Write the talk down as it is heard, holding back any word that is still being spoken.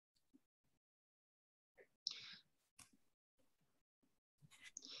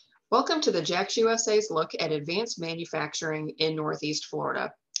Welcome to the JAX USA's look at advanced manufacturing in Northeast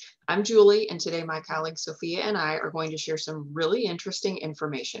Florida. I'm Julie, and today my colleague Sophia and I are going to share some really interesting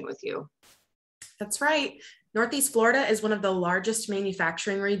information with you. That's right. Northeast Florida is one of the largest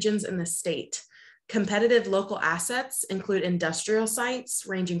manufacturing regions in the state. Competitive local assets include industrial sites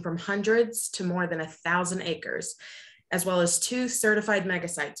ranging from hundreds to more than 1,000 acres, as well as two certified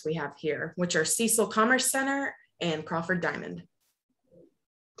megasites we have here, which are Cecil Commerce Center and Crawford Diamond.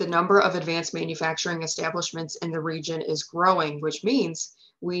 The number of advanced manufacturing establishments in the region is growing, which means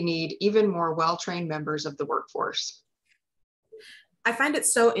we need even more well-trained members of the workforce. I find it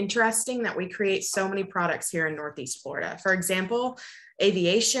so interesting that we create so many products here in Northeast Florida. For example,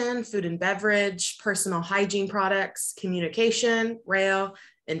 aviation, food and beverage, personal hygiene products, communication, rail,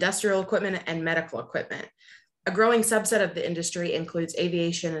 industrial equipment, and medical equipment. A growing subset of the industry includes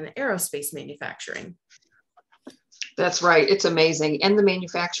aviation and aerospace manufacturing. That's right, it's amazing. And the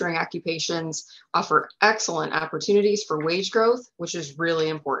manufacturing occupations offer excellent opportunities for wage growth, which is really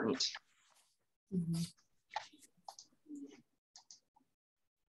important. Mm-hmm.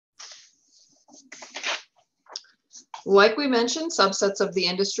 Like we mentioned, subsets of the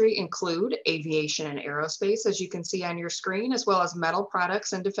industry include aviation and aerospace, as you can see on your screen, as well as metal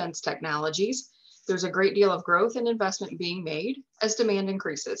products and defense technologies. There's a great deal of growth and investment being made as demand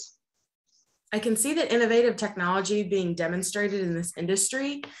increases. I can see that innovative technology being demonstrated in this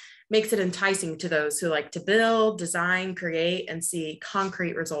industry makes it enticing to those who like to build, design, create, and see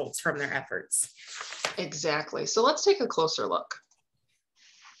concrete results from their efforts. Exactly. So let's take a closer look.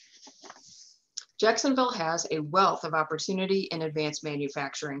 Jacksonville has a wealth of opportunity in advanced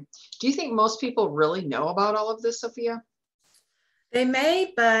manufacturing. Do you think most people really know about all of this, Sophia? They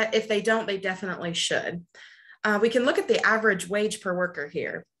may, but if they don't, they definitely should. We can look at the average wage per worker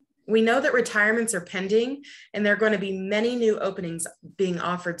here. We know that retirements are pending, and there are going to be many new openings being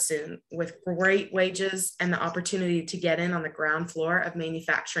offered soon with great wages and the opportunity to get in on the ground floor of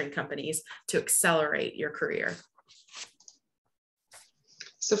manufacturing companies to accelerate your career.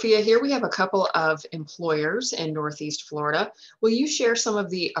 Sophia, here we have a couple of employers in Northeast Florida. Will you share some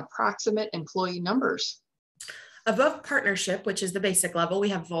of the approximate employee numbers? Above partnership, which is the basic level, we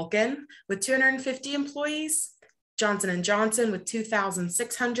have Vulcan with 250 employees, Johnson & Johnson with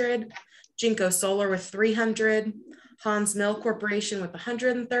 2,600, Jinko Solar with 300, Hans Mill Corporation with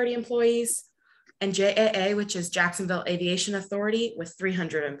 130 employees, and JAA, which is Jacksonville Aviation Authority, with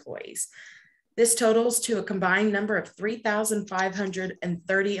 300 employees. This totals to a combined number of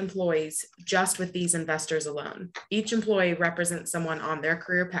 3,530 employees just with these investors alone. Each employee represents someone on their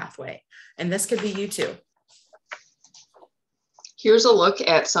career pathway, and this could be you too. Here's a look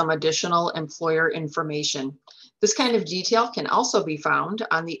at some additional employer information. This kind of detail can also be found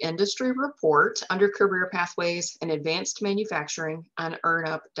on the industry report under Career Pathways and Advanced Manufacturing on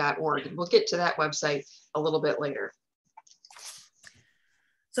earnup.org. We'll get to that website a little bit later.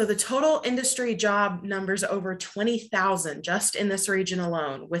 So the total industry job numbers over 20,000 just in this region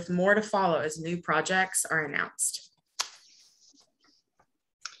alone, with more to follow as new projects are announced.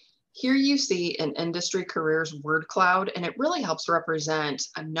 Here you see an industry careers word cloud, and it really helps represent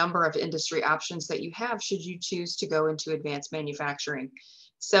a number of industry options that you have should you choose to go into advanced manufacturing.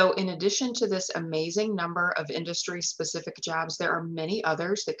 So in addition to this amazing number of industry specific jobs, there are many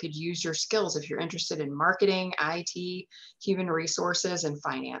others that could use your skills if you're interested in marketing, IT, human resources, and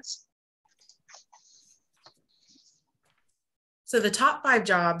finance. So the top 5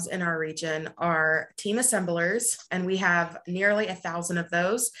 jobs in our region are team assemblers, and we have nearly 1,000 of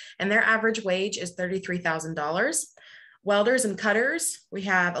those, and their average wage is $33,000. Welders and cutters, we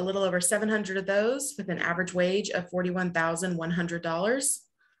have a little over 700 of those with an average wage of $41,100.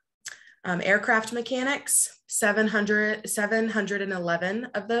 Aircraft mechanics, 711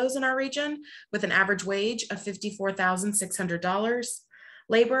 of those in our region with an average wage of $54,600.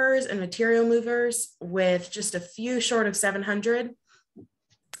 Laborers and material movers with just a few short of 700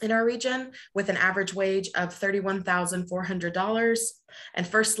 in our region with an average wage of $31,400. And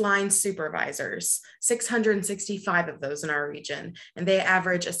first line supervisors, 665 of those in our region, and they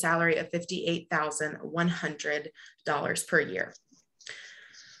average a salary of $58,100 per year.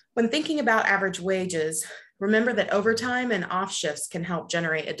 When thinking about average wages, remember that overtime and off shifts can help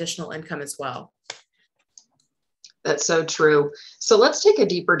generate additional income as well. That's so true. So let's take a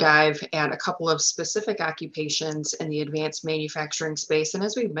deeper dive at a couple of specific occupations in the advanced manufacturing space. And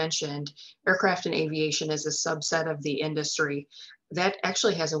as we've mentioned, aircraft and aviation is a subset of the industry that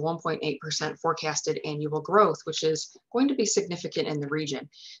actually has a 1.8% forecasted annual growth, which is going to be significant in the region.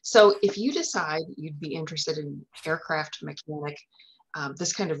 So if you decide you'd be interested in aircraft mechanic,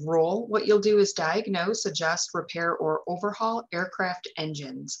 this kind of role, what you'll do is diagnose, adjust, repair, or overhaul aircraft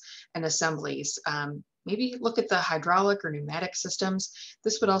engines and assemblies. Maybe look at the hydraulic or pneumatic systems.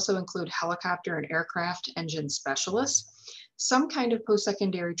 This would also include helicopter and aircraft engine specialists. Some kind of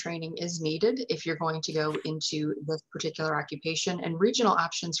post-secondary training is needed if you're going to go into this particular occupation, and regional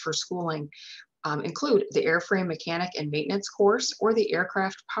options for schooling include the airframe mechanic and maintenance course or the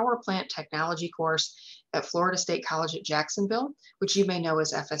aircraft power plant technology course at Florida State College at Jacksonville, which you may know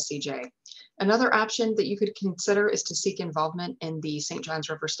as FSCJ. Another option that you could consider is to seek involvement in the St. John's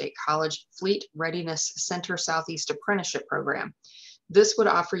River State College Fleet Readiness Center Southeast Apprenticeship Program. This would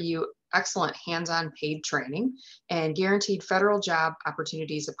offer you excellent hands-on paid training and guaranteed federal job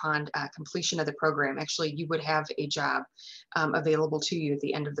opportunities upon completion of the program. Actually, you would have a job available to you at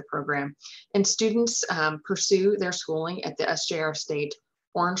the end of the program. And students pursue their schooling at the SJR State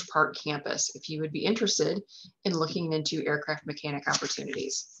Orange Park campus if you would be interested in looking into aircraft mechanic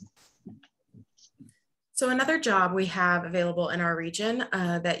opportunities. So another job we have available in our region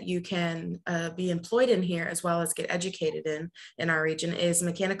that you can be employed in here as well as get educated in our region is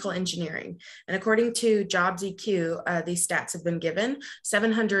mechanical engineering. And according to Jobs EQ, these stats have been given: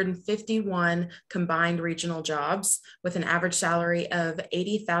 751 combined regional jobs with an average salary of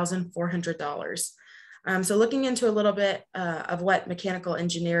 $80,400. So looking into a little bit of what mechanical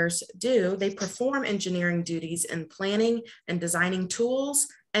engineers do, they perform engineering duties in planning and designing tools,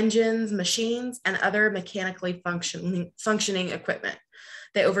 engines, machines, and other mechanically functioning equipment.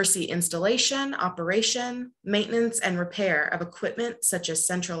 They oversee installation, operation, maintenance, and repair of equipment such as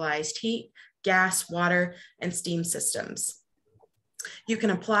centralized heat, gas, water, and steam systems. You can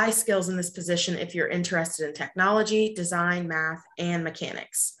apply skills in this position if you're interested in technology, design, math, and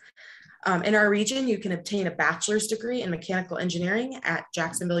mechanics. In our region, you can obtain a bachelor's degree in mechanical engineering at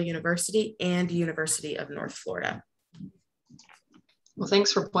Jacksonville University and University of North Florida. Well,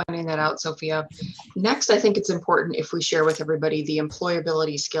 thanks for pointing that out, Sophia. Next, I think it's important if we share with everybody the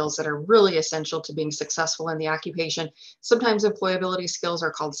employability skills that are really essential to being successful in the occupation. Sometimes employability skills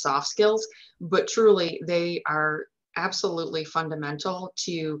are called soft skills, but truly they are absolutely fundamental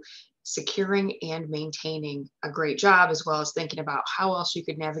to securing and maintaining a great job, as well as thinking about how else you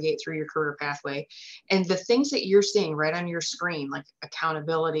could navigate through your career pathway. And the things that you're seeing right on your screen, like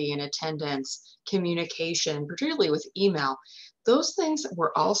accountability and attendance, communication, particularly with email, those things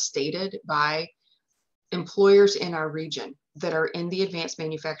were all stated by employers in our region that are in the advanced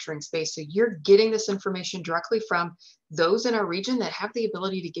manufacturing space. So you're getting this information directly from those in our region that have the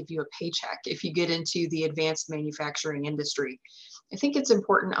ability to give you a paycheck if you get into the advanced manufacturing industry. I think it's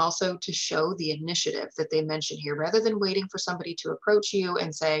important also to show the initiative that they mention here, rather than waiting for somebody to approach you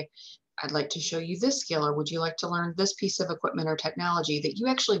and say, I'd like to show you this skill, or would you like to learn this piece of equipment or technology, that you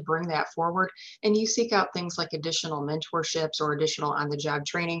actually bring that forward and you seek out things like additional mentorships or additional on-the-job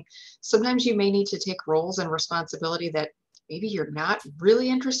training. Sometimes you may need to take roles and responsibility that maybe you're not really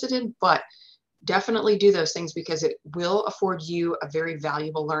interested in, but definitely do those things because it will afford you a very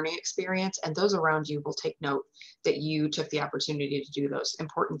valuable learning experience, and those around you will take note that you took the opportunity to do those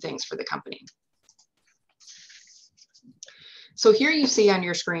important things for the company. So here you see on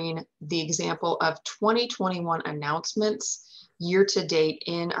your screen the example of 2021 announcements year to date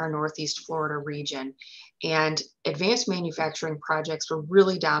in our Northeast Florida region. And advanced manufacturing projects were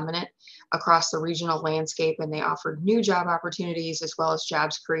really dominant across the regional landscape, and they offered new job opportunities as well as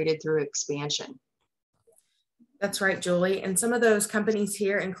jobs created through expansion. That's right, Julie. And some of those companies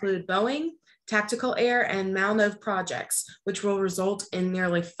here include Boeing, Tactical Air, and Malnov Projects, which will result in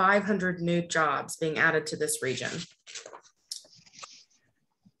nearly 500 new jobs being added to this region.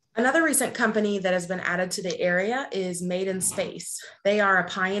 Another recent company that has been added to the area is Made in Space. They are a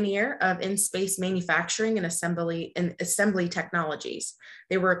pioneer of in-space manufacturing and assembly technologies.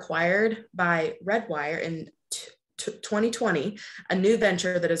 They were acquired by Redwire in 2020, a new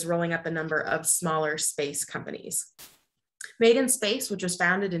venture that is rolling up a number of smaller space companies. Made in Space, which was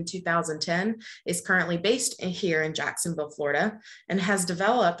founded in 2010, is currently based here in Jacksonville, Florida, and has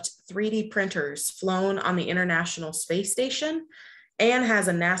developed 3D printers flown on the International Space Station, and has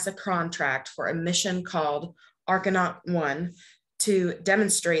a NASA contract for a mission called Argonaut 1 to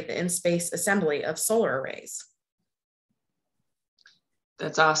demonstrate the in-space assembly of solar arrays.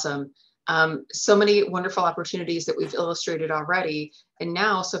 That's awesome. So many wonderful opportunities that we've illustrated already. And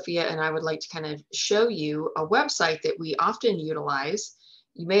now Sophia and I would like to kind of show you a website that we often utilize.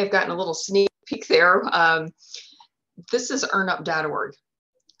 You may have gotten a little sneak peek there. This is earnup.org.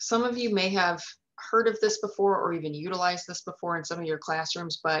 Some of you may have heard of this before or even utilized this before in some of your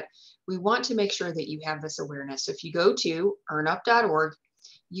classrooms, but we want to make sure that you have this awareness. So if you go to earnup.org,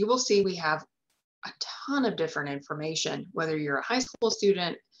 you will see we have a ton of different information, whether you're a high school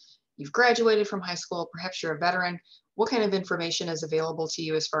student, you've graduated from high school, perhaps you're a veteran. What kind of information is available to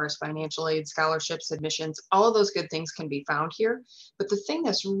you as far as financial aid, scholarships, admissions? All of those good things can be found here. But the thing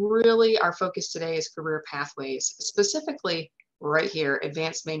that's really our focus today is career pathways, specifically right here,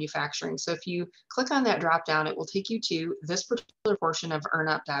 advanced manufacturing. So if you click on that drop down, it will take you to this particular portion of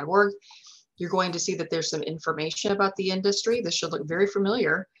earnup.org. You're going to see that there's some information about the industry. This should look very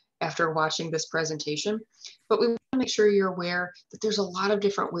familiar after watching this presentation, but we want to make sure you're aware that there's a lot of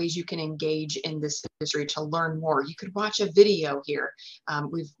different ways you can engage in this industry to learn more. You could watch a video here.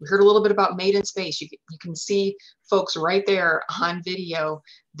 We've heard a little bit about Made in Space. You can see folks right there on video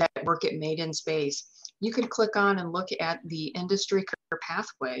that work at Made in Space. You could click on and look at the industry career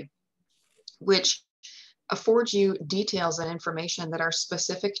pathway, which affords you details and information that are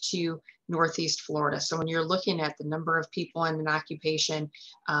specific to Northeast Florida. So when you're looking at the number of people in an occupation,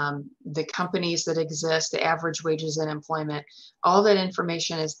 the companies that exist, the average wages in employment, all that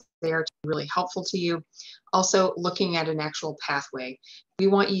information is there to be really helpful to you. Also looking at an actual pathway. We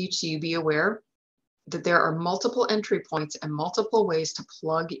want you to be aware that there are multiple entry points and multiple ways to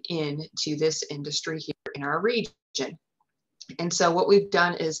plug in to this industry here in our region. And so what we've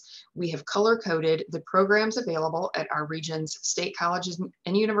done is we have color-coded the programs available at our region's state colleges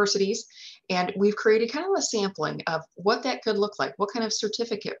and universities, and we've created kind of a sampling of what that could look like, what kind of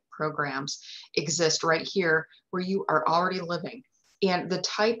certificate programs exist right here where you are already living, and the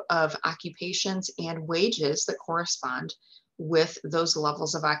type of occupations and wages that correspond with those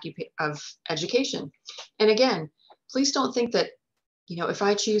levels of education. And again, please don't think that, you know, if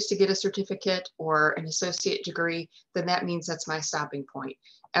I choose to get a certificate or an associate degree, then that means that's my stopping point.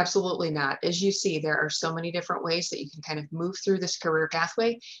 Absolutely not. As you see, there are so many different ways that you can kind of move through this career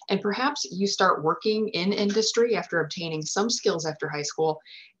pathway, and perhaps you start working in industry after obtaining some skills after high school,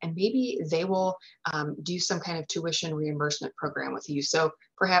 and maybe they will do some kind of tuition reimbursement program with you. So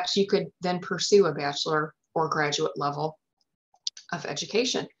perhaps you could then pursue a bachelor or graduate level of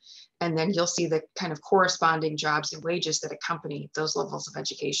education. And then you'll see the kind of corresponding jobs and wages that accompany those levels of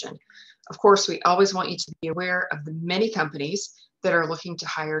education. Of course, we always want you to be aware of the many companies that are looking to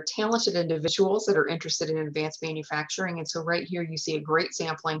hire talented individuals that are interested in advanced manufacturing. And so right here, you see a great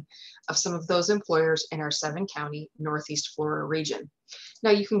sampling of some of those employers in our 7-county Northeast Florida region.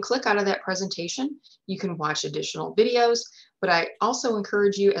 Now you can click out of that presentation. You can watch additional videos, but I also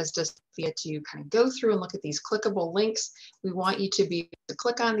encourage you, as does Sophia, to kind of go through and look at these clickable links. We want you to be able to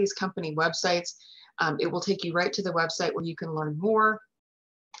click on these company websites. It will take you right to the website where you can learn more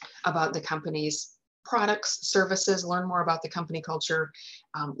about the company's products, services, learn more about the company culture,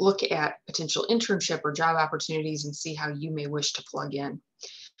 look at potential internship or job opportunities, and see how you may wish to plug in.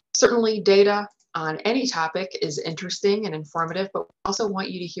 Certainly data on any topic is interesting and informative, but we also want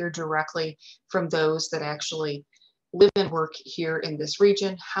you to hear directly from those that actually live and work here in this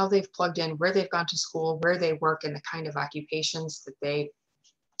region, how they've plugged in, where they've gone to school, where they work, and the kind of occupations that they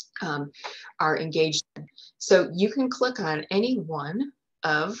are engaged in. So you can click on any one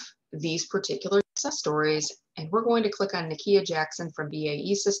of these particular success stories, and we're going to click on Nakia Jackson from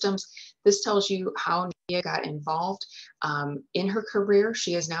BAE Systems. This tells you how Nakia got involved in her career.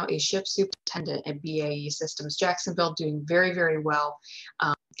 She is now a ship superintendent at BAE Systems Jacksonville, doing very, very well.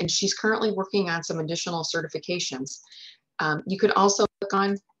 And she's currently working on some additional certifications. You could also click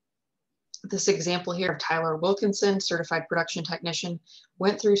on this example here of Tyler Wilkinson, certified production technician,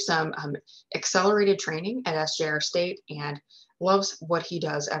 went through some accelerated training at SJR State and loves what he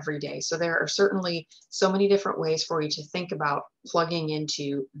does every day. So there are certainly so many different ways for you to think about plugging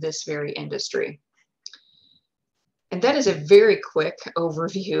into this very industry. And that is a very quick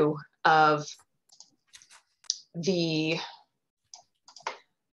overview of the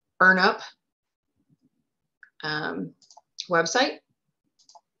EarnUp website.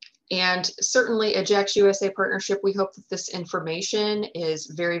 And certainly a Jax USA partnership, we hope that this information is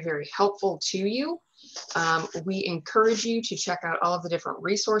very, very helpful to you. We encourage you to check out all of the different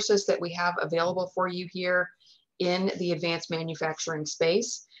resources that we have available for you here in the advanced manufacturing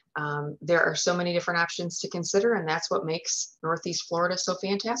space. There are so many different options to consider, and that's what makes Northeast Florida so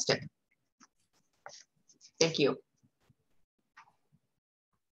fantastic. Thank you.